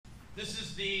This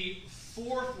is the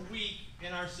fourth week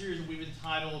in our series that we've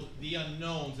entitled The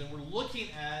Unknowns, and we're looking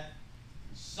at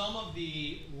some of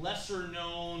the lesser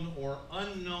known or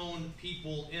unknown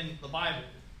people in the Bible.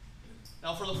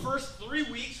 Now, for the first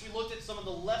 3 weeks, we looked at some of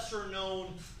the lesser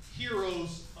known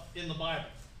heroes in the Bible.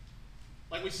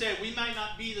 Like we said, we might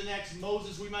not be the next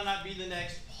Moses, we might not be the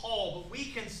next Paul, but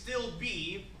we can still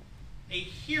be a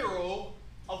hero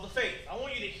of the faith. I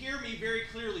want you to hear me very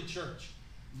clearly, church.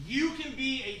 You can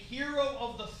be a hero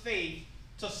of the faith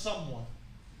to someone.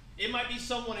 It might be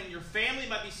someone in your family, it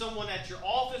might be someone at your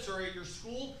office or at your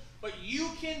school, but you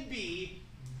can be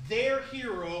their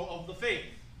hero of the faith.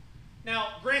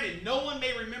 Now, granted, no one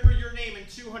may remember your name in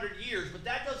 200 years, but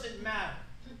that doesn't matter.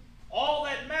 All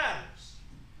that matters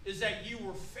is that you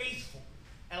were faithful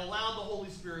and allowed the Holy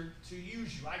Spirit to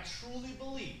use you. I truly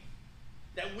believe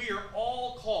that we are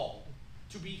all called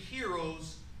to be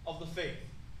heroes of the faith.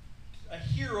 A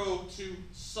hero to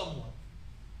someone.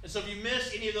 And so if you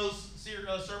missed any of those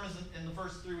sermons in the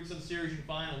first 3 weeks of the series, you can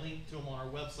find a link to them on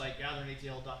our website,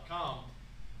 gatheringatl.com.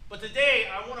 But today,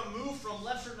 I want to move from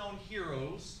lesser-known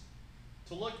heroes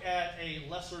to look at a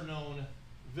lesser-known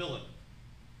villain.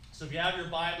 So if you have your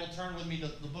Bible, turn with me to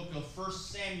the book of 1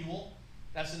 Samuel.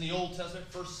 That's in the Old Testament,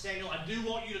 1 Samuel. I do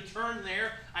want you to turn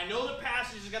there. I know the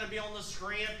passage is going to be on the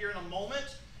screen up here in a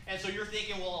moment. And so you're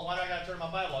thinking, well, why do I got to turn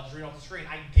my Bible? I'll just read off the screen.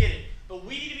 I get it. But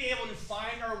we need to be able to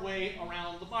find our way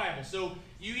around the Bible. So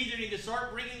you either need to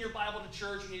start bringing your Bible to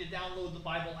church, you need to download the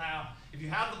Bible app. If you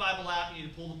have the Bible app, you need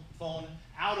to pull the phone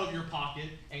out of your pocket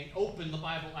and open the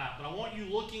Bible app. But I want you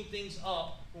looking things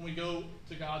up when we go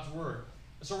to God's Word.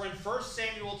 And so we're in 1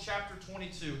 Samuel chapter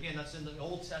 22. Again, that's in the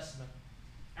Old Testament.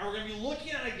 And we're going to be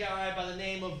looking at a guy by the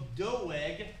name of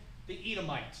Doeg the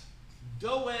Edomite.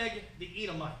 Doeg the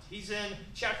Edomite. He's in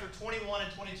chapter 21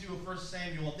 and 22 of 1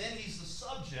 Samuel. And then he's the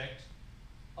subject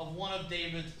of one of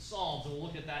David's Psalms. And we'll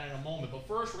look at that in a moment. But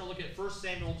first, we're going to look at 1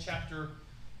 Samuel chapter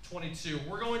 22.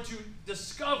 We're going to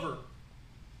discover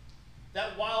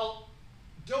that while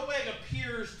Doeg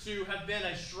appears to have been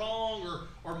a strong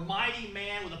or mighty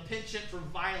man with a penchant for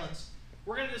violence,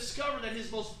 we're going to discover that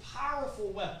his most powerful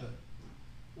weapon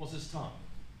was his tongue.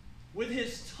 With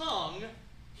his tongue,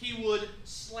 he would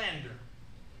slander.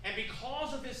 And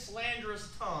because of his slanderous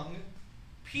tongue,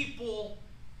 people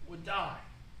would die.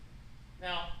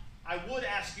 Now, I would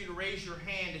ask you to raise your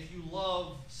hand if you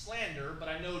love slander, but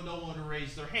I know no one would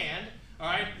raise their hand, all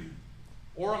right?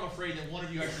 Or I'm afraid that one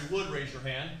of you actually would raise your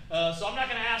hand, so I'm not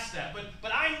going to ask that.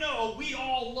 But I know we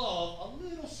all love a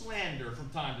little slander from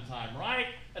time to time, right?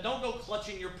 And don't go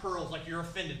clutching your pearls like you're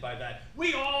offended by that.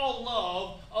 We all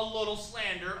love a little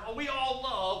slander. We all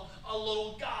love a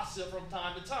little gossip from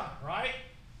time to time, right?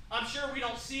 I'm sure we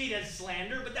don't see it as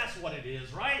slander, but that's what it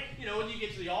is, right? You know, when you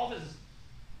get to the office,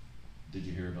 did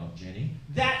you hear about Jenny?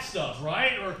 That stuff,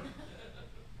 right? Or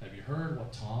have you heard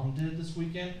what Tom did this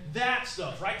weekend? That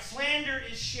stuff, right? Slander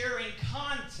is sharing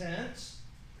content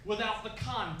without the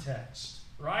context,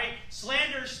 right?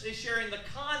 Slander is sharing the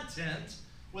content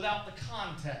without the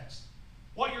context.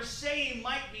 What you're saying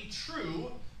might be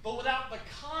true, but without the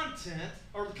content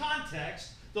or the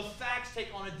context, the facts take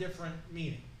on a different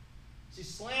meaning. See,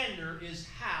 slander is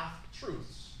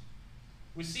half-truths.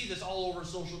 We see this all over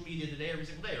social media today, every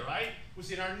single day, right? We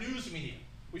see it in our news media.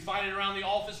 We find it around the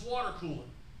office water cooler.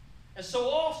 And so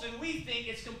often we think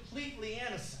it's completely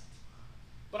innocent.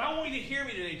 But I want you to hear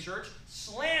me today, church.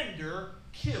 Slander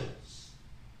kills,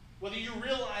 whether you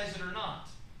realize it or not.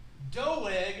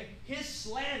 Doeg, his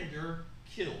slander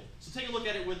killed. So take a look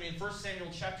at it with me in 1 Samuel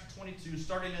chapter 22,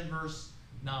 starting in verse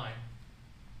 9.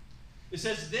 It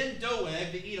says, Then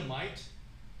Doeg the Edomite,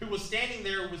 who was standing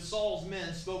there with Saul's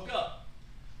men, spoke up.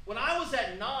 When I was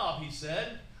at Nob, he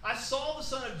said, I saw the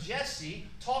son of Jesse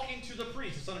talking to the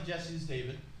priest. The son of Jesse is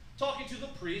David. Talking to the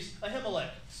priest, Ahimelech,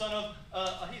 son of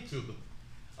Ahitub.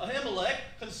 Ahimelech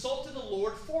consulted the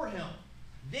Lord for him.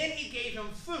 Then he gave him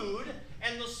food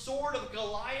and the sword of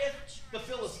Goliath the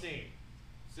Philistine.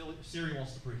 Siri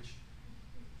wants to preach.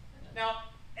 Now,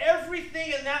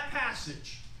 everything in that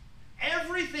passage,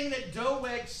 everything that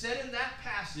Doeg said in that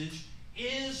passage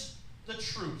is the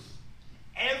truth.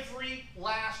 Every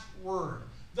last word.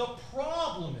 The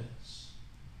problem is,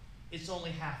 it's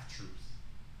only half-truth.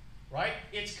 Right?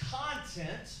 It's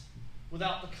content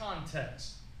without the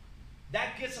context.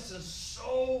 That gets us in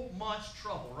so much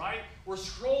trouble, right? We're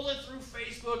scrolling through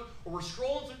Facebook or we're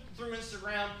scrolling through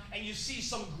Instagram and you see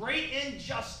some great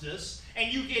injustice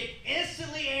and you get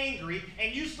instantly angry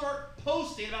and you start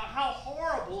posting about how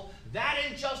horrible that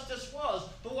injustice was.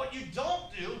 But what you don't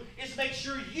do is make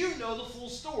sure you know the full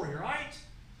story, right?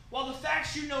 While the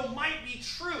facts you know might be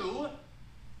true,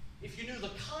 if you knew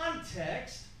the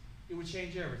context, it would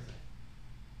change everything.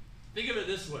 Think of it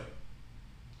this way.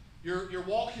 You're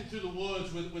walking through the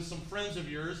woods with some friends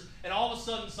of yours, and all of a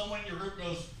sudden someone in your group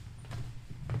goes,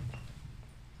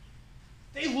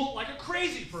 they look like a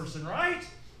crazy person, right?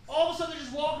 All of a sudden they're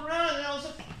just walking around, and all of a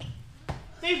sudden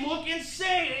they look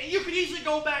insane. And you could easily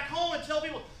go back home and tell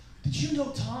people, did you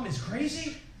know Tom is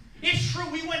crazy? It's true,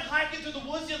 we went hiking through the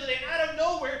woods the other day, and out of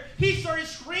nowhere, he started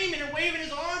screaming and waving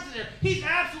his arms in there. He's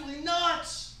absolutely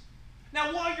nuts.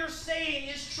 Now, what you're saying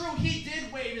is true. He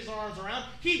did wave his arms around.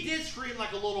 He did scream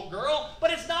like a little girl,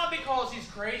 but it's not because he's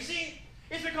crazy.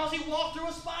 It's because he walked through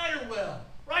a spider web,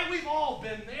 right? We've all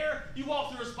been there. You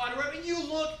walk through a spider web, and you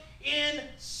look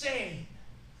insane.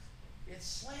 It's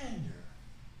slander.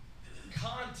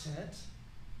 Content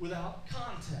without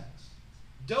context.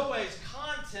 Doeg's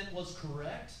content was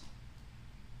correct,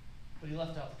 but he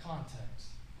left out the context.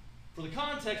 For the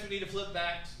context, we need to flip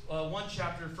back one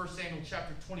chapter, 1 Samuel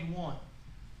chapter 21.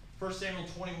 1 Samuel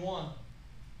 21,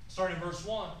 starting in verse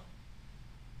 1.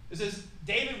 It says,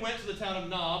 David went to the town of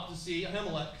Nob to see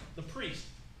Ahimelech, the priest.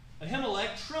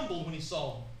 Ahimelech trembled when he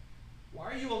saw him. Why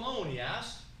are you alone, he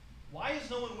asked. Why is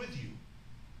no one with you?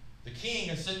 The king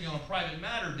has sent me on a private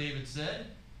matter, David said.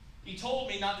 He told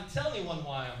me not to tell anyone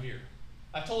why I'm here.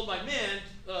 I've told my men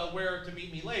where to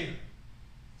meet me later.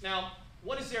 Now,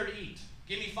 what is there to eat?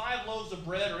 Give me 5 loaves of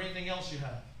bread or anything else you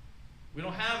have. We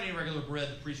don't have any regular bread,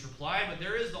 the priest replied, but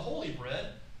there is the holy bread,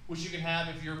 which you can have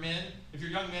if your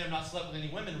young men have not slept with any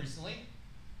women recently.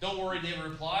 Don't worry, David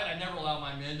replied. I never allow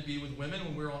my men to be with women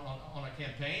when we're on a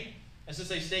campaign. And since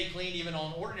they stay clean even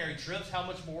on ordinary trips, how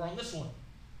much more on this one?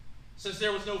 Since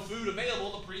there was no food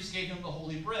available, the priest gave him the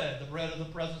holy bread, the bread of the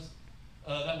presence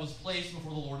that was placed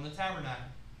before the Lord in the tabernacle.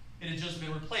 It had just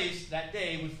been replaced that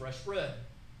day with fresh bread.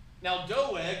 Now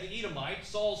Doeg, the Edomite,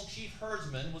 Saul's chief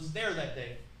herdsman, was there that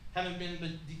day, having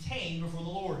been detained before the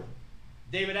Lord.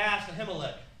 David asked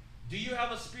Ahimelech, do you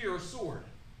have a spear or sword?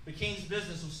 The king's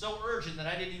business was so urgent that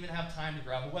I didn't even have time to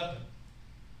grab a weapon.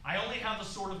 I only have the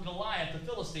sword of Goliath, the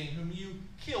Philistine, whom you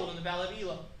killed in the valley of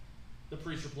Elah, the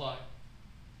priest replied.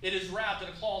 It is wrapped in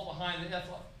a cloth behind the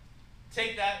ephod.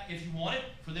 Take that if you want it,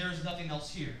 for there is nothing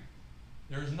else here.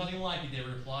 There is nothing like it,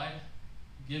 David replied.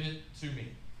 Give it to me.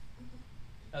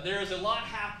 Now, there is a lot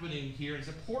happening here. It's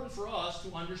important for us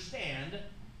to understand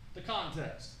the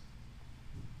context.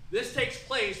 This takes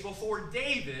place before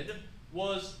David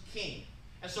was king.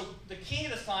 And so the king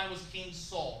at this time was King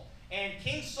Saul. And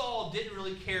King Saul didn't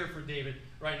really care for David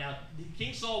right now.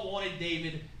 King Saul wanted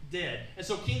David dead. And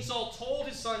so King Saul told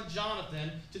his son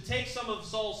Jonathan to take some of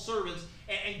Saul's servants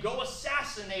and go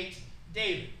assassinate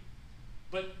David.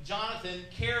 But Jonathan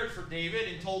cared for David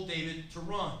and told David to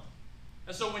run.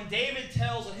 And so when David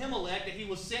tells Ahimelech that he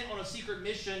was sent on a secret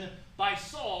mission by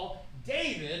Saul,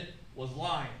 David was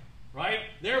lying, right?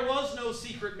 There was no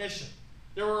secret mission.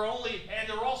 There were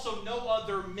also no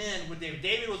other men with David.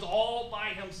 David was all by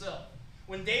himself.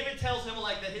 When David tells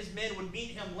Ahimelech that his men would meet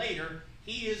him later,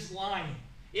 he is lying.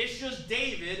 It's just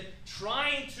David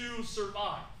trying to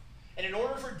survive. And in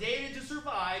order for David to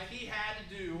survive, he had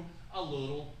to do a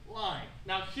little lying.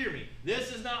 Now hear me.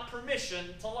 This is not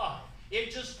permission to lie.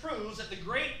 It just proves that the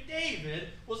great David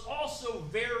was also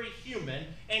very human,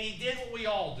 and he did what we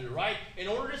all do, right? In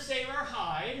order to save our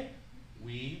hide,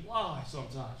 we lie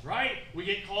sometimes, right? We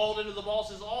get called into the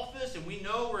boss's office, and we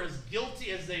know we're as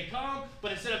guilty as they come,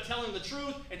 but instead of telling the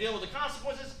truth and dealing with the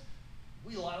consequences,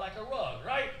 we lie like a rug,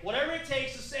 right? Whatever it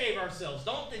takes to save ourselves.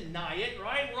 Don't deny it,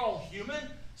 right? We're all human.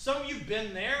 Some of you have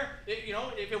been there.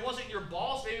 If it wasn't your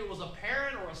boss, maybe it was a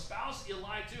parent or a spouse you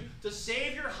lied to. To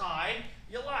save your hide,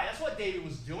 you lie. That's what David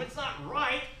was doing. It's not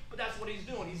right, but that's what he's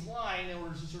doing. He's lying in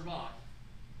order to survive.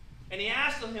 And he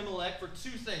asked Ahimelech for 2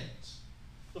 things.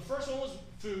 The first one was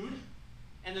food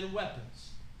and then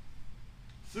weapons.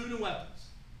 Food and weapons.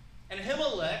 And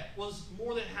Ahimelech was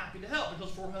more than happy to help,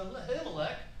 because for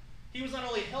Ahimelech, he was not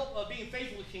only being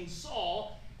faithful to King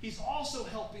Saul, he's also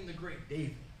helping the great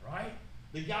David, right?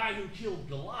 The guy who killed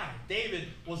Goliath. David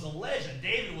was a legend.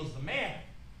 David was the man.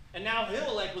 And now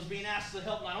Ahimelech was being asked to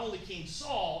help not only King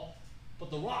Saul,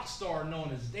 but the rock star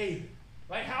known as David,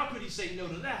 right? How could he say no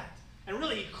to that? And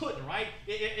really, he couldn't, right?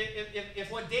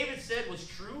 If what David said was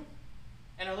true,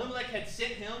 and Ahimelech had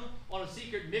sent him on a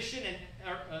secret mission,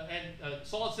 and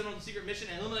Saul had sent him on a secret mission,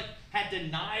 and Ahimelech had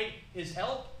denied his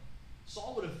help,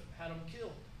 Saul would have had him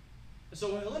killed. And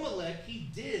so Ahimelech, he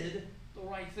did the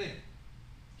right thing.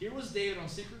 Here was David on a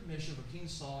secret mission for King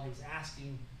Saul. He was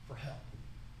asking for help.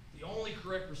 The only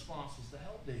correct response was to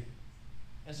help David.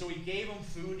 And so he gave him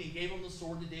food. He gave him the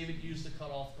sword that David used to cut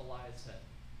off Goliath's head.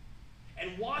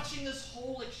 And watching this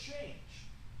whole exchange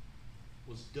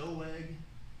was Doeg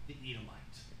the Edomite.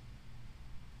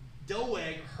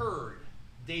 Doeg heard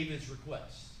David's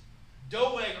request.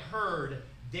 Doeg heard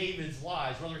David's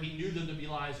lies, whether he knew them to be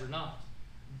lies or not.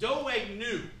 Doeg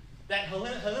knew that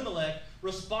Ahimelech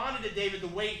responded to David the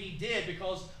way he did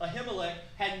because Ahimelech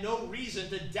had no reason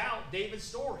to doubt David's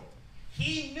story.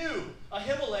 He knew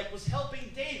Ahimelech was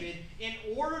helping David in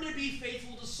order to be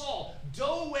faithful to Saul.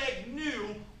 Doeg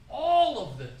knew all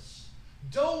of this.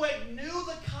 Doeg knew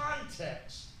the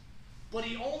context, but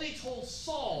he only told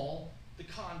Saul the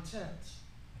content.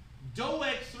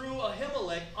 Doeg threw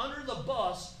Ahimelech under the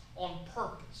bus on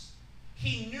purpose.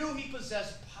 He knew he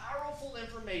possessed powerful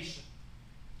information,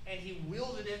 and he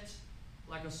wielded it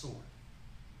like a sword.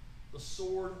 The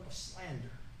sword of slander.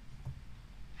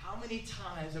 How many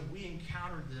times have we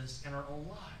encountered this in our own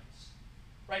lives?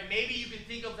 Right? Maybe you can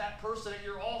think of that person at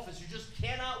your office. You just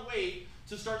cannot wait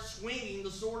to start swinging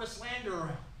the sword of slander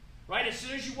around. Right? As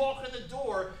soon as you walk in the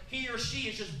door, he or she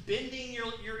is just bending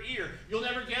your ear. You'll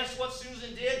never guess what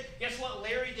Susan did. Guess what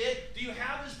Larry did. Do you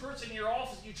have this person in your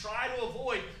office you try to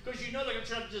avoid because you know they're going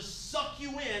to try to just suck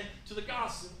you in to the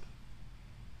gossip?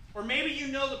 Or maybe you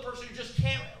know the person who just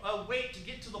can't wait to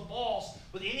get to the boss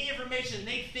with any information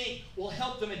they think will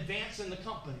help them advance in the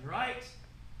company, right?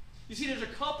 You see, there's a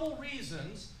couple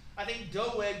reasons I think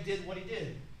Doeg did what he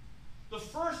did. The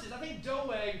first is I think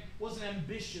Doeg was an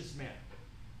ambitious man.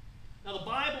 Now, the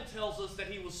Bible tells us that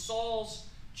he was Saul's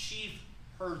chief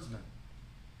herdsman.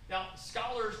 Now,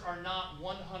 scholars are not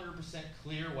 100%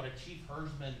 clear what a chief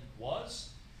herdsman was.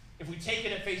 If we take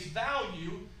it at face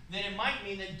value, then it might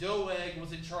mean that Doeg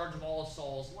was in charge of all of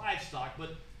Saul's livestock.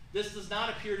 But this does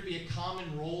not appear to be a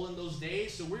common role in those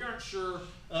days, so we aren't sure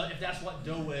if that's what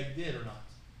Doeg did or not.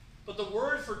 But the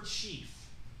word for chief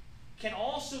can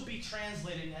also be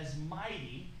translated as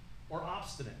mighty or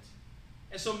obstinate.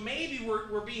 And so maybe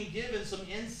we're being given some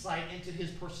insight into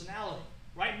his personality,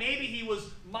 right? Maybe he was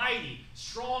mighty,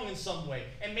 strong in some way,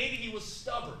 and maybe he was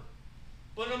stubborn.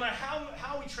 But no matter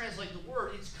how we translate the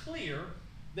word, it's clear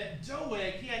that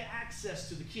Doeg, he had access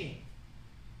to the king.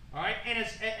 All right? And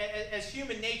as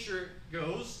human nature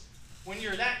goes, when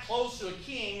you're that close to a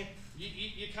king,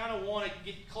 you kind of want to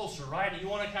get closer, right? You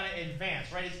want to kind of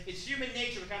advance, right? It's human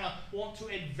nature to kind of want to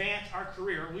advance our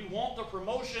career. We want the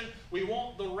promotion, we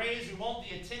want the raise, we want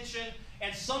the attention,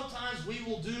 and sometimes we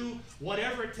will do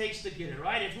whatever it takes to get it,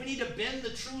 right? If we need to bend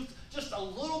the truth just a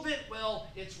little bit, well,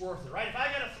 it's worth it, right? If I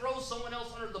got to throw someone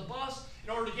else under the bus in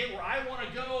order to get where I want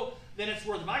to go, then it's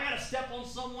worth it. If I got to step on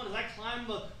someone as I climb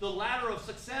the ladder of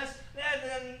success,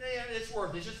 then it's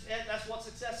worth it. It's just, that's what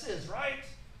success is, right?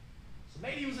 So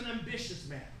maybe he was an ambitious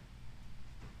man.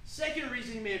 Second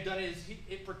reason he may have done it is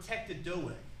it protected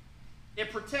Doeg.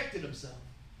 It protected himself.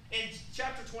 In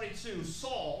chapter 22,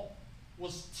 Saul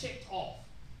was ticked off.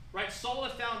 Right? Saul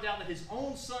had found out that his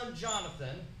own son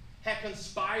Jonathan had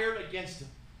conspired against him.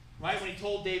 Right? When he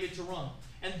told David to run.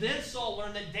 And then Saul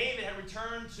learned that David had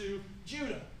returned to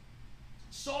Judah.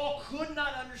 Saul could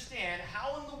not understand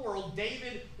how in the world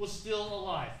David was still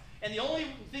alive. And the only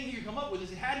thing he could come up with is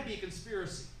it had to be a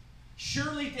conspiracy.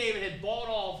 Surely David had bought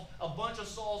off a bunch of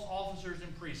Saul's officers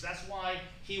and priests. That's why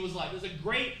he was alive. It was a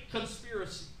great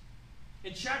conspiracy.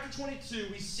 In chapter 22,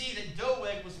 we see that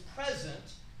Doeg was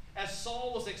present as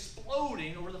Saul was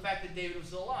exploding over the fact that David was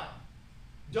still alive.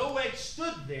 Doeg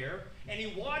stood there, and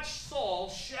he watched Saul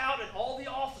shout at all the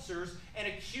officers and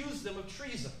accuse them of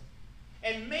treason.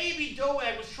 And maybe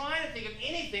Doeg was trying to think of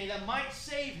anything that might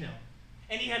save him.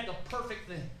 And he had the perfect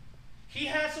thing. He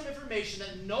had some information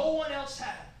that no one else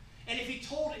had. And if he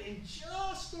told it in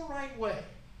just the right way,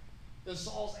 then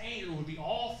Saul's anger would be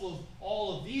off of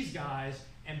all of these guys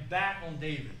and back on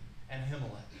David and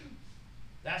Ahimelech.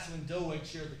 That's when Doeg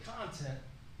shared the content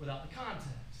without the context.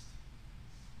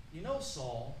 You know,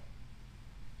 Saul,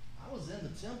 I was in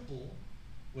the temple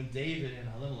when David and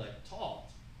Ahimelech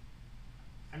talked.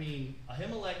 I mean,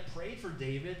 Ahimelech prayed for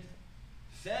David,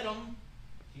 fed him,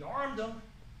 he armed him.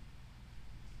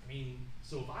 I mean,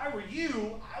 so if I were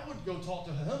you, I would go talk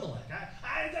to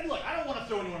Ahimelech. Look, I don't want to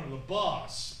throw anyone under the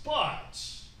bus, but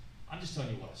I'm just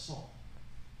telling you what I saw.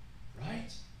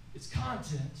 Right? It's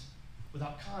content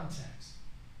without context.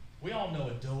 We all know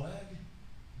it, Doeg.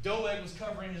 Doeg was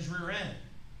covering his rear end.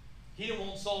 He didn't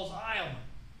want Saul's eye on him.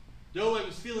 Doeg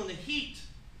was feeling the heat,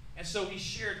 and so he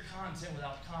shared content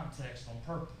without context on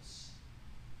purpose.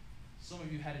 Some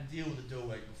of you had to deal with a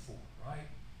Doeg before, right?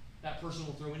 That person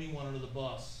will throw anyone under the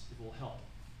bus if it will help them.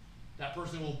 That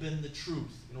person will bend the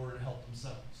truth in order to help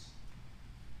themselves.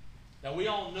 Now, we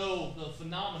all know the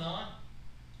phenomenon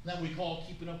that we call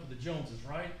keeping up with the Joneses,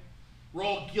 right? We're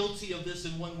all guilty of this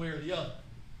in one way or the other.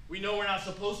 We know we're not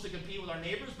supposed to compete with our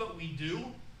neighbors, but we do.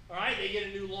 all right? They get a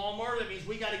new lawnmower. That means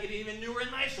we got to get an even newer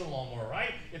and nicer lawnmower,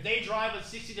 right? If they drive a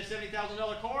 $60,000 to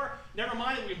 $70,000 car, never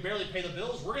mind that we can barely pay the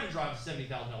bills. We're going to drive a $70,000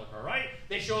 car, right?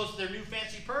 They show us their new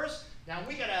fancy purse. Now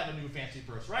we got to have a new fancy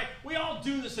purse, right? We all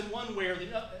do this in one way or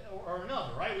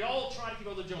another, right? We all try to keep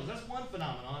up with the Joneses. That's one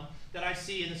phenomenon that I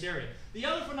see in this area. The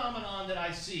other phenomenon that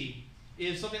I see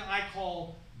is something I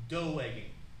call Doegging.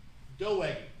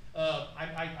 Doegging.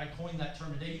 I coined that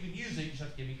term today. You can use it. You just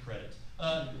have to give me credit.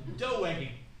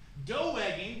 Doegging.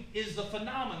 Doegging is the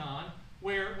phenomenon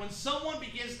where when someone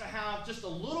begins to have just a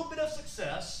little bit of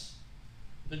success,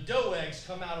 the Doegs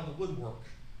come out of the woodwork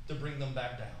to bring them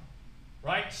back down.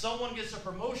 Right? Someone gets a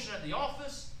promotion at the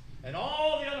office, and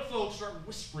all the other folks start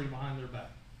whispering behind their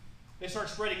back. They start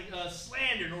spreading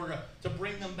slander in order to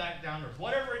bring them back down to earth.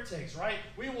 Whatever it takes, right?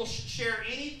 We will share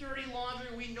any dirty laundry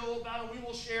we know about. We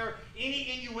will share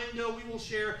any innuendo. We will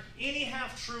share any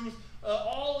half-truth,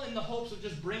 all in the hopes of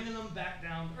just bringing them back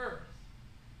down to earth.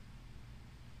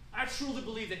 I truly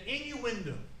believe that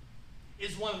innuendo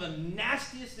is one of the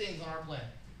nastiest things on our planet.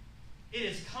 It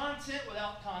is content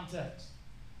without context.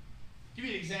 Give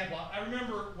you an example. I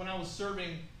remember when I was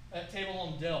serving at Table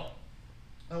on Dell,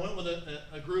 I went with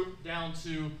a group down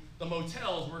to the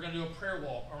motels. We're going to do a prayer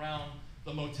walk around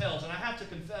the motels. And I have to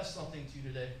confess something to you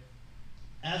today.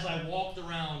 As I walked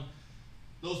around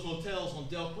those motels on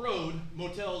Delk Road,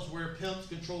 motels where pimps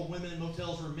control women,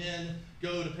 motels where men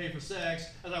go to pay for sex,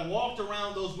 as I walked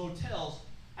around those motels,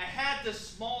 I had this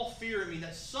small fear in me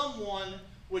that someone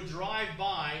would drive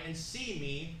by and see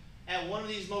me at one of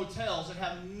these motels and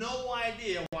have no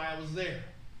idea why I was there.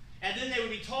 And then they would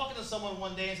be talking to someone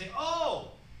one day and say,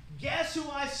 oh, guess who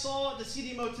I saw at the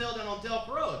CD Motel down on Delk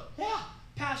Road? Yeah,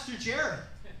 Pastor Jared.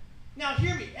 Now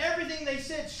hear me, everything they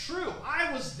said is true.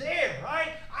 I was there,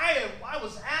 right? I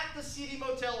was at the CD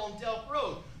Motel on Delk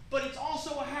Road, but it's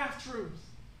also a half-truth,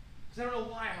 because I don't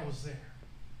know why I was there.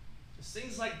 Because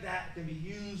things like that can be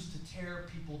used to tear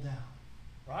people down,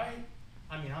 right?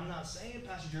 I mean, I'm not saying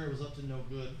Pastor Jerry was up to no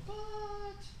good, but,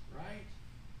 right?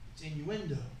 It's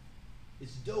innuendo.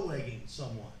 It's Doegging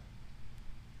someone.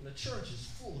 And the church is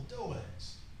full of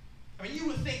Doegs. I mean, you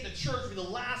would think the church would be the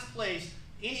last place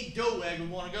any Doeg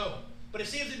would want to go. But it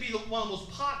seems to be one of the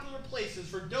most popular places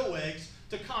for Doegs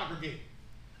to congregate.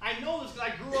 I know this because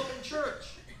I grew up in church.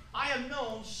 I have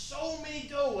known so many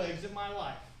Doegs in my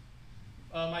life.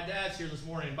 My dad's here this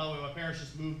morning. By the way, my parents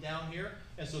just moved down here,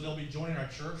 and so they'll be joining our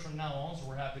church from now on, so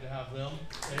we're happy to have them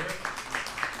there.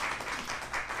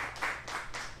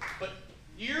 But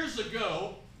years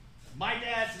ago, my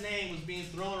dad's name was being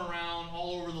thrown around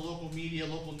all over the local media,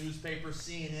 local newspapers,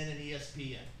 CNN and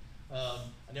ESPN.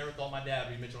 I never thought my dad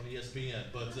would be mentioned on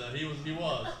ESPN, but he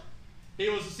was. He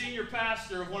was the senior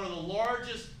pastor of one of the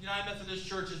largest United Methodist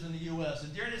churches in the U.S.,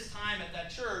 and during his time at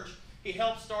that church, he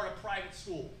helped start a private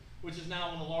school, which is now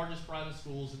one of the largest private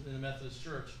schools in the Methodist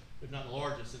Church, if not the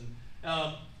largest. And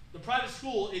the private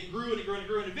school, it grew and it grew and it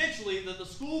grew, and eventually the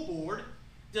school board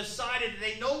decided that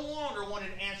they no longer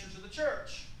wanted an answer to the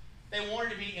church. They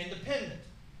wanted to be independent.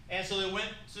 And so they went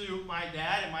to my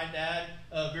dad, and my dad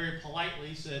very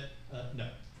politely said, no,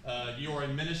 you are a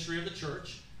ministry of the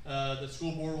church. The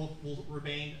school board will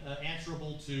remain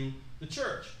answerable to the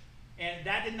church. And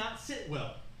that did not sit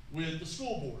well with the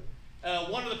school board.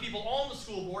 One of the people on the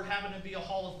school board happened to be a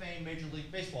Hall of Fame Major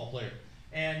League Baseball player.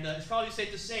 And it's probably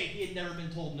safe to say he had never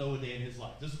been told no a day in his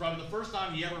life. This is probably the first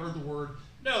time he ever heard the word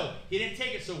no. He didn't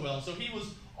take it so well. So he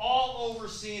was all over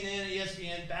CNN,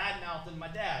 ESPN, bad-mouthing my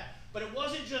dad. But it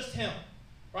wasn't just him,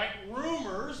 right?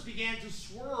 Rumors began to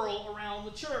swirl around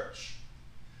the church.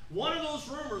 One of those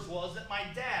rumors was that my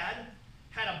dad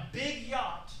had a big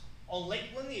yacht on Lake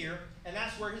Lanier, and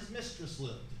that's where his mistress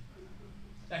lived.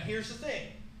 Now here's the thing.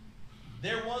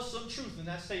 There was some truth in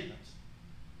that statement.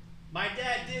 My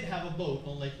dad did have a boat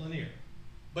on Lake Lanier,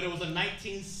 but it was a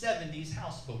 1970s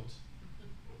houseboat.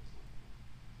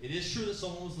 It is true that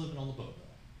someone was living on the boat,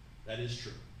 though. That is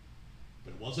true.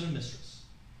 But it wasn't a mistress.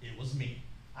 It was me.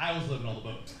 I was living on the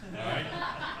boat, all right?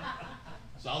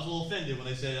 So I was a little offended when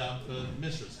they said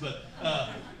mistress.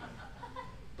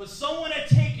 But someone had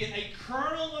taken a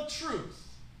kernel of truth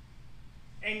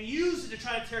and used it to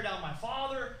try to tear down my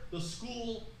father, the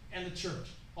school, and the church.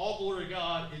 All glory to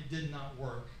God, it did not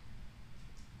work.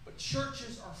 But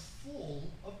churches are full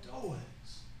of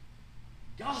Doegs,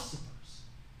 gossipers,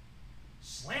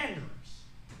 slanderers,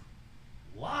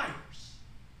 liars.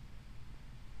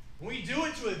 We do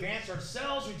it to advance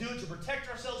ourselves. We do it to protect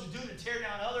ourselves. We do it to tear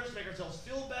down others, to make ourselves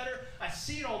feel better. I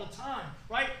see it all the time,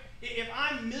 right? If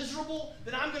I'm miserable,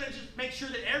 then I'm going to just make sure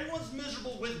that everyone's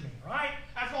miserable with me, right?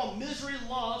 After all, misery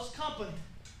loves company.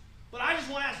 But I just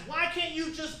want to ask, why can't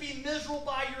you just be miserable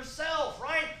by yourself,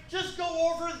 right? Just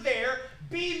go over there,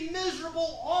 be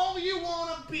miserable all you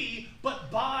want to be,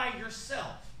 but by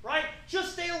yourself, right?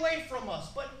 Just stay away from us.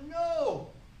 But no,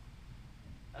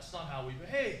 that's not how we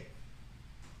behave.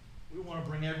 We want to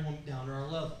bring everyone down to our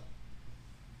level.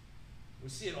 We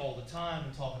see it all the time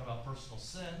when talking about personal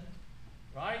sin,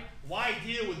 right? Why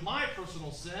deal with my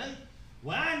personal sin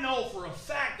when I know for a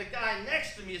fact the guy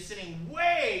next to me is sinning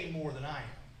way more than I am?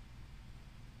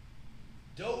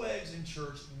 Doegs in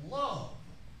church love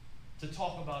to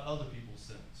talk about other people's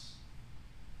sins,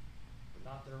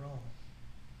 but not their own.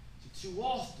 So too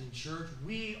often, church,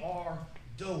 we are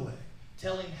Doeg,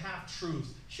 telling half-truths,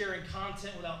 sharing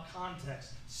content without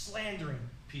context, slandering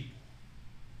people.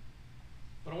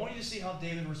 But I want you to see how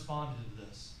David responded to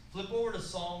this. Flip over to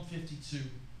Psalm 52.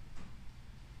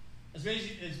 As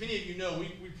many of you know,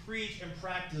 we preach and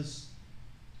practice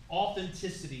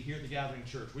authenticity here at the Gathering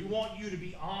Church. We want you to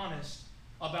be honest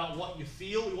about what you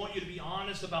feel. We want you to be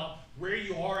honest about where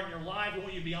you are in your life. We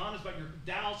want you to be honest about your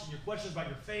doubts and your questions about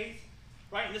your faith.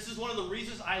 Right? And this is one of the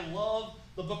reasons I love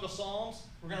the book of Psalms.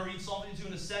 We're going to read Psalm 52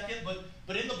 in a second.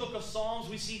 But in the book of Psalms,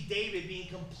 we see David being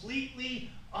completely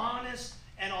honest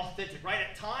and authentic. Right?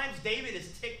 At times, David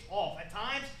is ticked off. At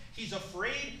times, he's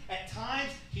afraid. At times,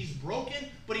 he's broken.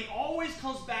 But he always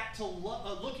comes back to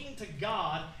looking to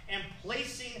God and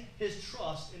placing his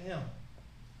trust in him.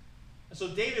 And so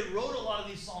David wrote a lot of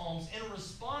these Psalms in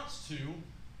response to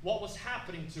what was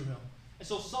happening to him. And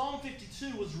so Psalm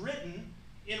 52 was written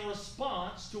in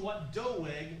response to what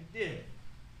Doeg did.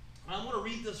 I'm going to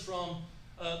read this from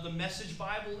the Message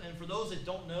Bible. And for those that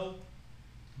don't know,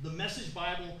 the Message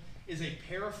Bible is a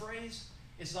paraphrase.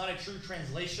 It's not a true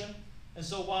translation. And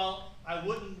so while I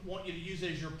wouldn't want you to use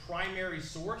it as your primary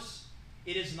source,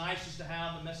 it is nice just to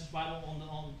have the Message Bible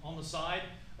on the side.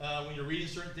 When you're reading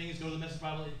certain things, go to the Message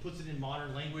Bible. It puts it in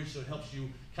modern language, so it helps you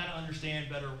kind of understand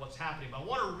better what's happening. But I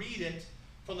want to read it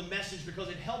from the Message because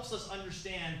it helps us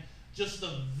understand just the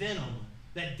venom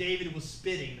that David was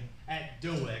spitting at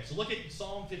Doeg. So look at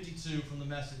Psalm 52 from the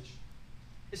Message.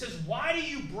 It says, "Why do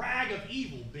you brag of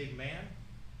evil, big man?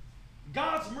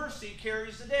 God's mercy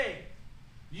carries the day.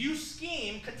 You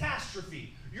scheme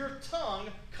catastrophe. Your tongue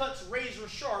cuts razor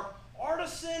sharp,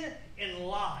 artisan in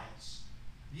lies.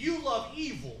 You love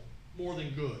evil more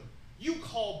than good. You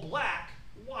call black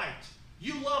white.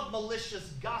 You love malicious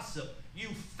gossip, you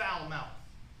foul mouth.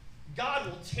 God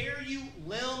will tear you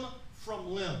limb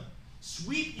from limb,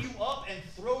 sweep you up and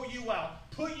throw you out,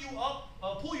 pull you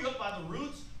up by the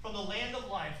roots from the land of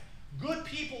life. Good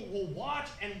people will watch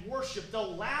and worship.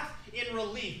 They'll laugh in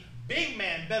relief. Big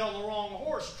man bet on the wrong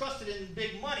horse, trusted in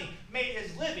big money, made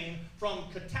his living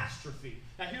from catastrophe."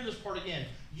 Now hear this part again.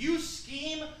 "You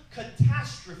scheme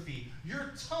catastrophe.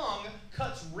 Your tongue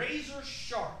cuts razor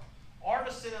sharp,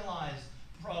 artisan in lies."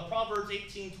 Proverbs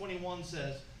 18:21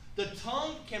 says, "The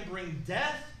tongue can bring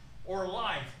death or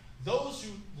life. Those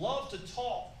who love to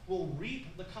talk will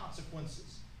reap the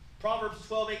consequences." Proverbs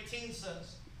 12:18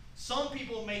 says, "Some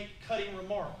people make cutting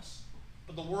remarks,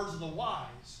 but the words of the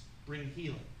wise bring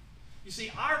healing." You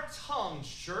see, our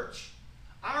tongues, church,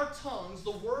 our tongues, the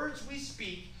words we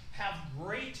speak, have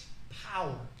great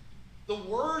power. The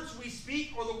words we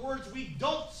speak or the words we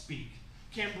don't speak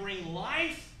can bring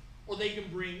life or they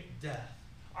can bring death.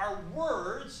 Our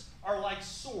words are like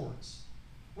swords.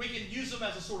 We can use them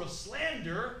as a sort of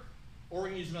slander or we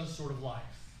can use them as a sword of life.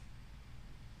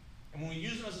 And when we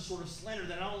use them as a sword of slander,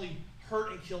 they not only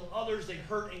hurt and kill others, they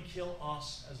hurt and kill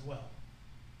us as well.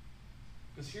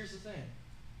 Because here's the thing.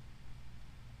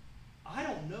 I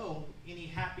don't know any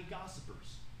happy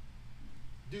gossipers.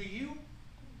 Do you?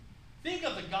 Think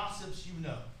of the gossips you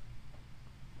know.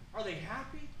 Are they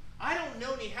happy? I don't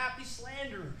know any happy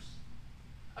slanderers.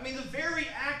 I mean, the very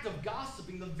act of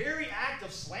gossiping, the very act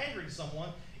of slandering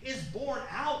someone is born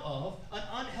out of an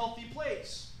unhealthy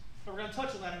place. And we're going to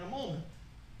touch on that in a moment.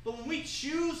 But when we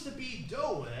choose to be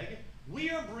Doeg, we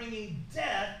are bringing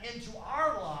death into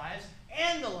our lives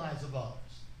and the lives of others.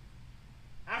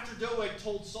 After Doeg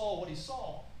told Saul what he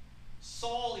saw,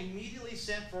 Saul immediately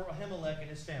sent for Ahimelech and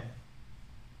his family.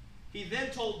 He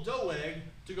then told Doeg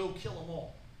to go kill them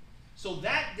all. So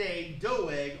that day,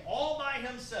 Doeg, all by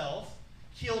himself,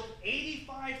 killed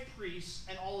 85 priests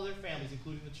and all of their families,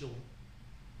 including the children.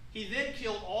 He then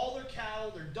killed all their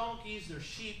cattle, their donkeys, their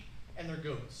sheep, and their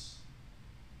goats.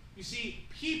 You see,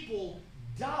 people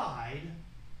died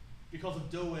because of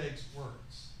Doeg's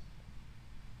words.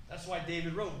 That's why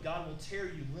David wrote, God will tear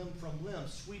you limb from limb,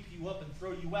 sweep you up and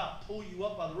throw you out, pull you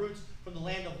up by the roots from the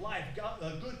land of life.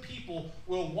 Good people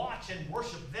will watch and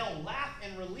worship. They'll laugh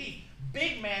in relief.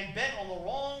 Big man bent on the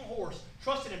wrong horse,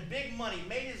 trusted in big money,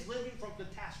 made his living from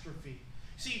catastrophe.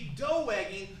 See,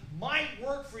 Doegging might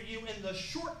work for you in the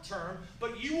short term,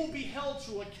 but you will be held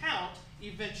to account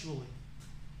eventually.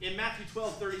 In Matthew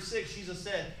 12:36, Jesus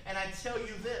said, and I tell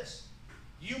you this,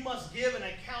 you must give an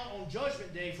account on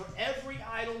Judgment Day for every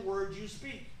idle word you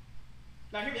speak.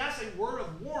 Now, hear me, that's a word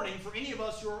of warning for any of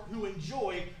us who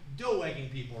enjoy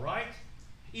Doegging people, right?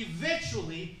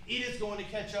 Eventually, it is going to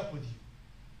catch up with you.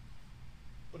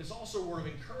 But it's also a word of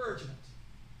encouragement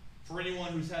for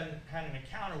anyone who's had an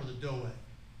encounter with a Doeg.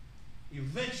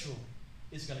 Eventually,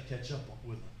 it's going to catch up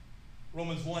with them.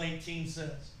 Romans 1:18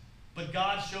 says, but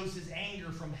God shows his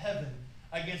anger from heaven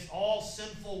against all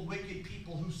sinful, wicked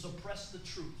people who suppress the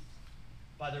truth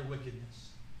by their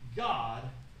wickedness. God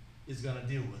is going to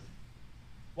deal with it.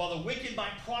 While the wicked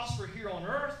might prosper here on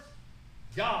earth,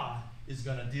 God is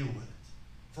going to deal with it.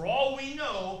 For all we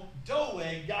know,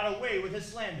 Doeg got away with his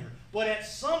slander. But at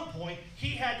some point, he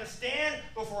had to stand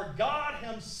before God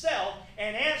himself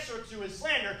and answer to his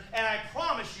slander. And I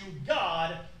promise you,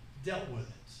 God dealt with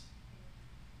it.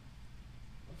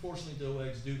 Unfortunately,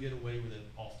 Doegs do get away with it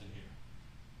often here.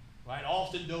 Right?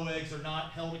 Often Doegs are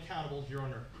not held accountable here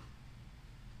on earth.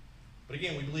 But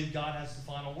again, we believe God has the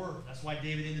final word. That's why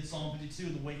David ended Psalm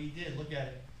 52 the way he did. Look at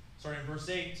it. Starting in verse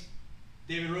 8.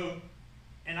 David wrote,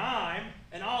 and I'm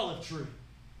an olive tree,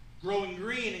 growing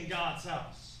green in God's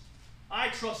house. I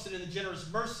trusted in the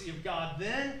generous mercy of God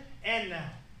then and now.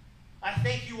 I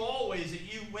thank you always that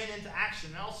you went into action.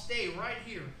 And I'll stay right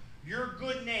here. Your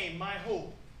good name, my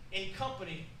hope, in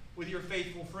company with your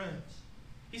faithful friends.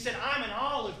 He said, I'm an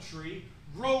olive tree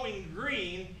growing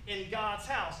green in God's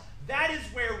house. That is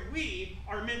where we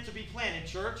are meant to be planted,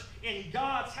 church, in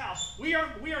God's house. We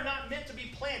are not meant to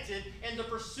be planted in the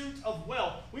pursuit of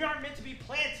wealth. We aren't meant to be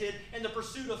planted in the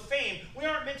pursuit of fame. We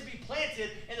aren't meant to be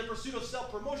planted in the pursuit of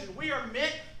self-promotion. We are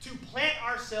meant to plant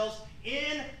ourselves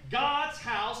in God's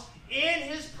house, in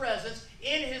his presence,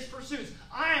 in his pursuits.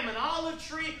 I am an olive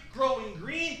tree growing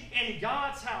green in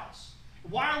God's house.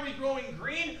 Why are we growing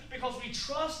green? Because we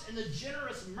trust in the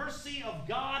generous mercy of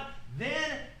God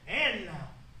then and now.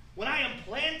 When I am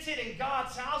planted in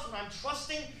God's house, when I'm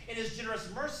trusting in his generous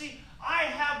mercy, I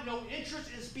have no interest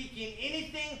in speaking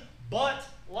anything but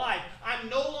life. I'm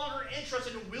no longer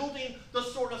interested in wielding the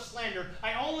sword of slander.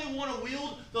 I only want to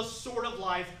wield the sword of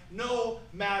life no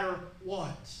matter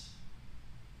what.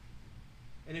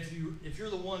 And if you're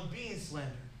the one being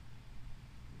slandered,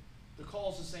 the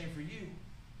call is the same for you.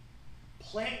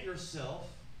 Plant yourself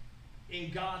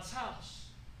in God's house.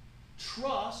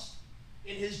 Trust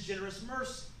in his generous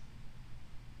mercy.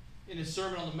 In his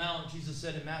Sermon on the Mount, Jesus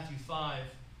said in Matthew 5,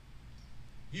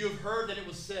 you have heard that it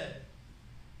was said,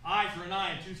 eye for an eye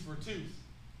and tooth for a tooth.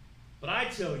 But I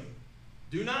tell you,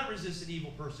 do not resist an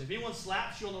evil person. If anyone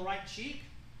slaps you on the right cheek,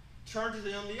 turn to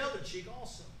them the other cheek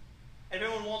also. And if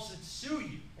anyone wants to sue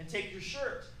you and take your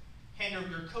shirt, hand over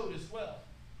your coat as well.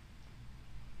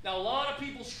 Now, a lot of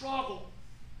people struggle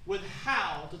with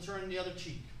how to turn the other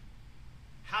cheek.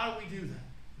 How do we do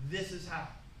that? This is how.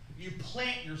 You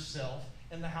plant yourself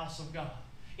in the house of God.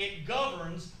 It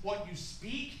governs what you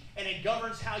speak, and it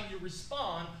governs how you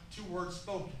respond to words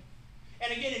spoken.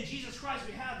 And again, in Jesus Christ,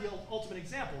 we have the ultimate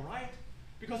example, right?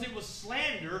 Because it was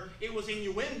slander, it was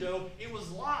innuendo, it was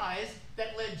lies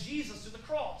that led Jesus to the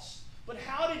cross. But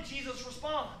how did Jesus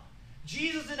respond?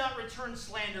 Jesus did not return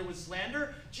slander with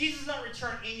slander. Jesus did not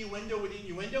return innuendo with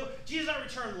innuendo. Jesus did not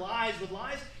return lies with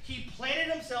lies. He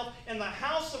planted himself in the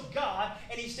house of God,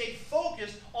 and he stayed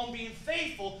focused on being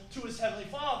faithful to his heavenly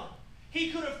Father. He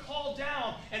could have called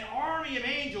down an army of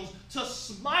angels to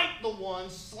smite the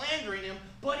ones slandering him,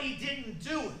 but he didn't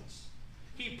do it.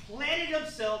 He planted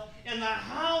himself in the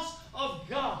house of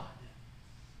God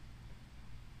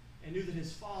and knew that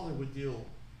his Father would deal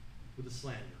with the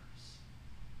slanderers.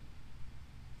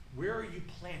 Where are you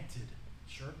planted,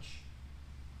 church?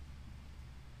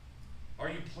 Are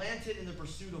you planted in the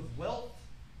pursuit of wealth,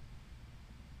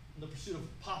 in the pursuit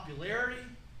of popularity,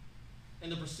 in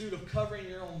the pursuit of covering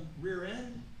your own rear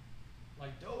end,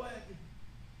 like Doeg?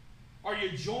 Are you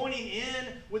joining in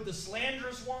with the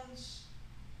slanderous ones?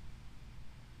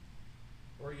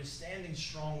 Or are you standing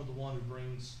strong with the one who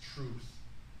brings truth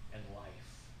and life?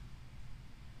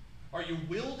 Are you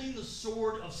wielding the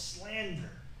sword of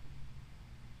slander?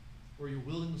 Or you're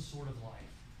wielding the sword of life?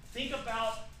 Think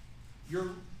about your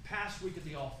past week at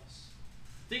the office.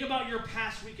 Think about your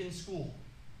past week in school.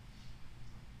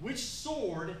 Which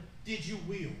sword did you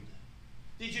wield?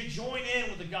 Did you join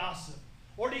in with the gossip?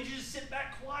 Or did you just sit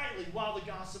back quietly while the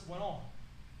gossip went on?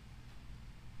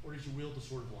 Or did you wield the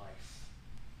sword of life,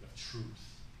 of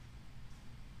truth?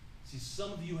 See,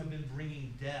 some of you have been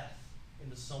bringing death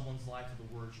into someone's life with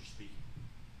the words you're speaking.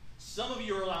 Some of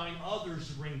you are allowing others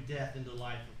to bring death into the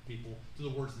life of people through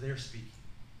the words they're speaking.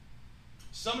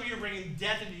 Some of you are bringing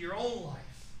death into your own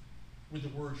life with the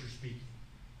words you're speaking.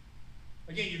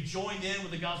 Again, you've joined in with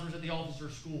the gospelers at the office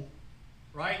or school,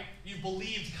 right? You've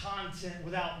believed content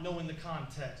without knowing the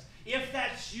context. If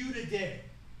that's you today,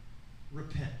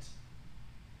 repent.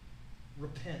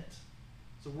 Repent.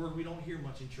 It's a word we don't hear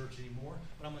much in church anymore,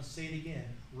 but I'm going to say it again.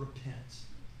 Repent.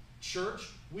 Church,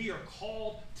 we are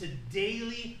called to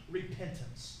daily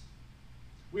repentance.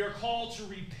 We are called to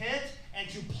repent and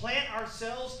to plant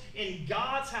ourselves in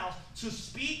God's house, to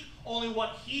speak only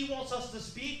what He wants us to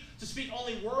speak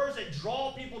only words that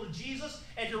draw people to Jesus,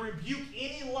 and to rebuke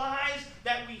any lies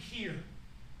that we hear.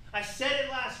 I said it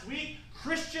last week,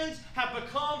 Christians have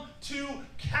become too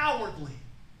cowardly.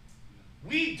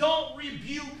 We don't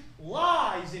rebuke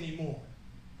lies anymore.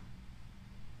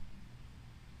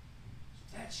 So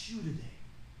if that's you today,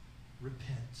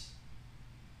 repent.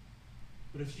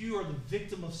 But if you are the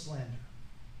victim of slander,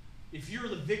 if you're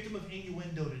the victim of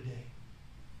innuendo today,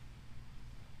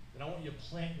 then I want you to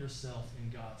plant yourself in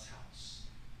God's house.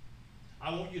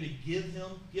 I want you to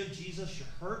give Jesus your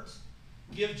hurt,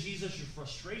 give Jesus your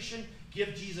frustration,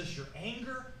 give Jesus your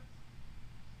anger,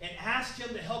 and ask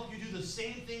Him to help you do the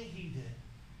same thing He did.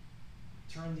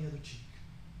 Turn the other cheek.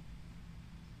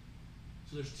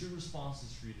 So there's two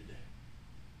responses for you today.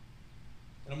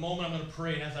 In a moment I'm going to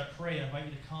pray, and as I pray, I invite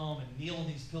you to come and kneel on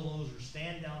these pillows or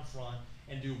stand down front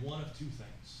and do one of two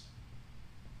things.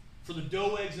 For the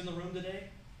Doegs in the room today,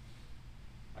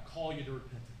 I call you to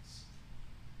repentance.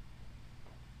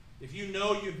 If you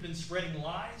know you've been spreading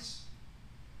lies,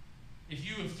 if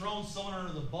you have thrown someone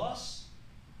under the bus,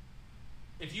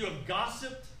 if you have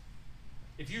gossiped,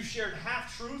 if you've shared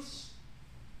half-truths,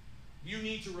 you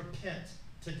need to repent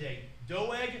today.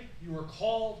 Doeg, you are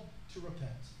called to repent.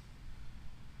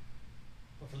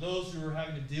 But for those who are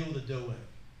having to deal with a Doeg,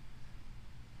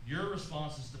 your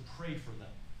response is to pray for them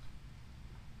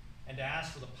and to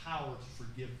ask for the power to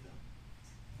forgive them.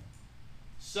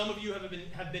 Some of you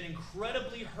have been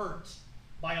incredibly hurt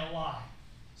by a lie.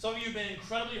 Some of you have been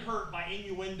incredibly hurt by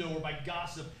innuendo or by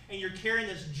gossip, and you're carrying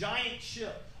this giant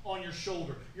chip on your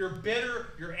shoulder. You're bitter,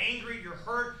 you're angry, you're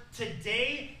hurt.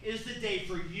 Today is the day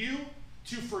for you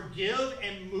to forgive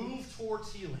and move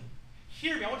towards healing.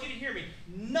 Hear me. I want you to hear me.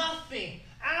 Nothing,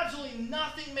 absolutely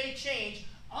nothing may change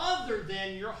other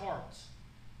than your heart.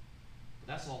 But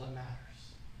that's all that matters.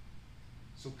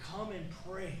 So come and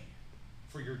pray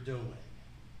for your Doeg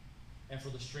and for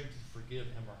the strength to forgive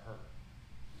him or her.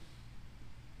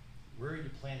 Where are you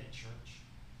planted, church?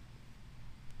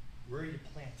 Where are you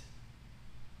planted?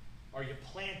 Are you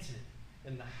planted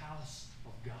in the house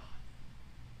of God?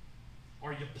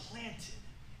 Are you planted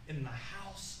in the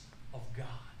house of God?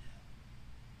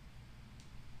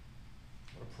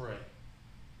 I'm going to pray.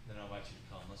 Then I'll invite you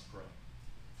to come. Let's pray.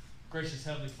 Gracious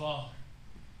Heavenly Father,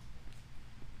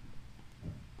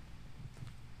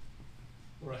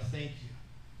 Lord, I thank you.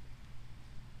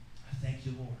 I thank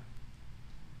you, Lord.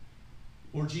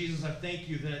 Lord Jesus, I thank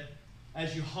you that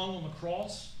as you hung on the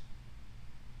cross,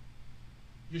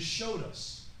 you showed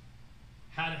us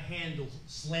how to handle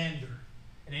slander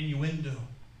and innuendo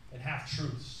and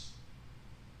half-truths.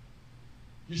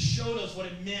 You showed us what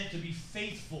it meant to be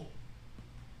faithful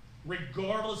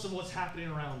regardless of what's happening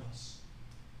around us.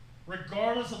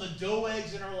 Regardless of the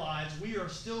Doegs in our lives, we are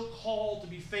still called to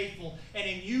be faithful. And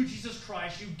in you, Jesus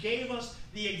Christ, you gave us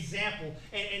the example.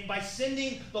 And by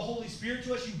sending the Holy Spirit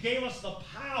to us, you gave us the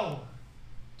power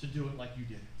to do it like you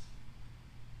did it.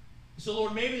 So,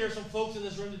 Lord, maybe there's some folks in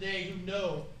this room today who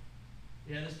know,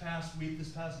 this past week, this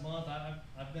past month,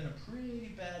 I've been a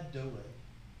pretty bad Doeg.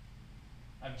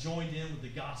 I've joined in with the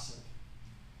gossip.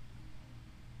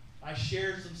 I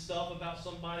shared some stuff about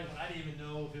somebody when I didn't even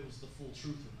know if it was the full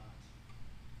truth or not.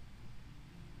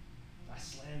 I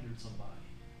slandered somebody.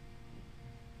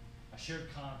 I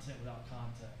shared content without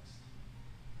context.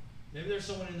 Maybe there's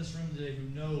someone in this room today who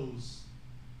knows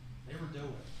they were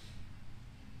Doeg.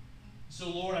 So,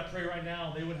 Lord, I pray right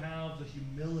now they would have the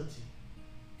humility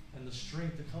and the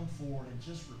strength to come forward and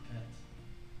just repent.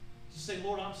 Just say,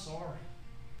 Lord, I'm sorry.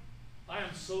 I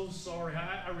am so sorry.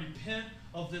 I repent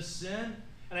of this sin,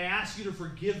 and I ask you to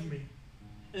forgive me.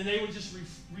 And they would just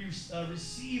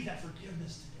receive that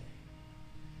forgiveness today.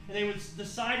 And they would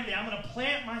decide today, I'm going to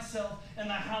plant myself in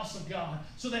the house of God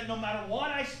so that no matter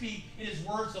what I speak, it is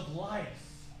words of life.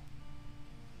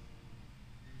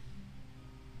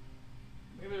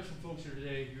 Maybe there's some folks here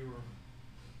today who are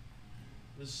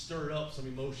this stirred up some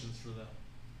emotions for them.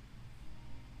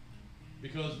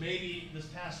 Because maybe this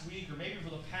past week, or maybe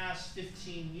for the past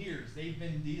 15 years, they've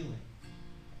been dealing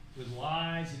with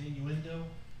lies and innuendo,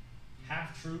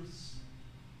 half-truths.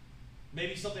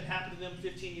 Maybe something happened to them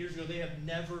 15 years ago they have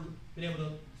never been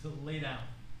able to lay down.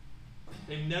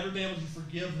 They've never been able to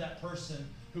forgive that person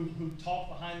who talked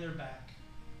behind their back.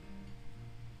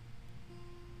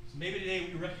 So maybe today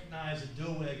we recognize a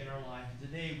Doeg in our life, and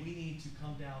today we need to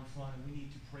come down front and we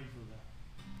need to pray for them.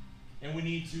 And we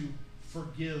need to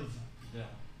forgive them.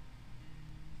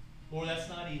 Lord, that's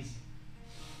not easy.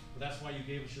 But that's why you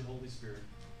gave us your Holy Spirit,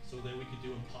 so that we could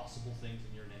do impossible things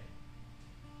in your name.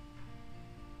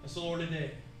 And so, Lord,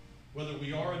 today, whether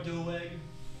we are a Doeg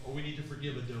or we need to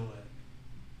forgive a Doeg,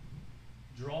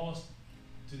 draw us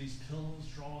to these pillows,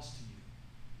 draw us to you,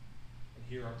 and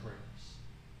hear our prayers.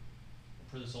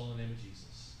 I pray this all in the name of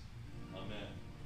Jesus. Amen.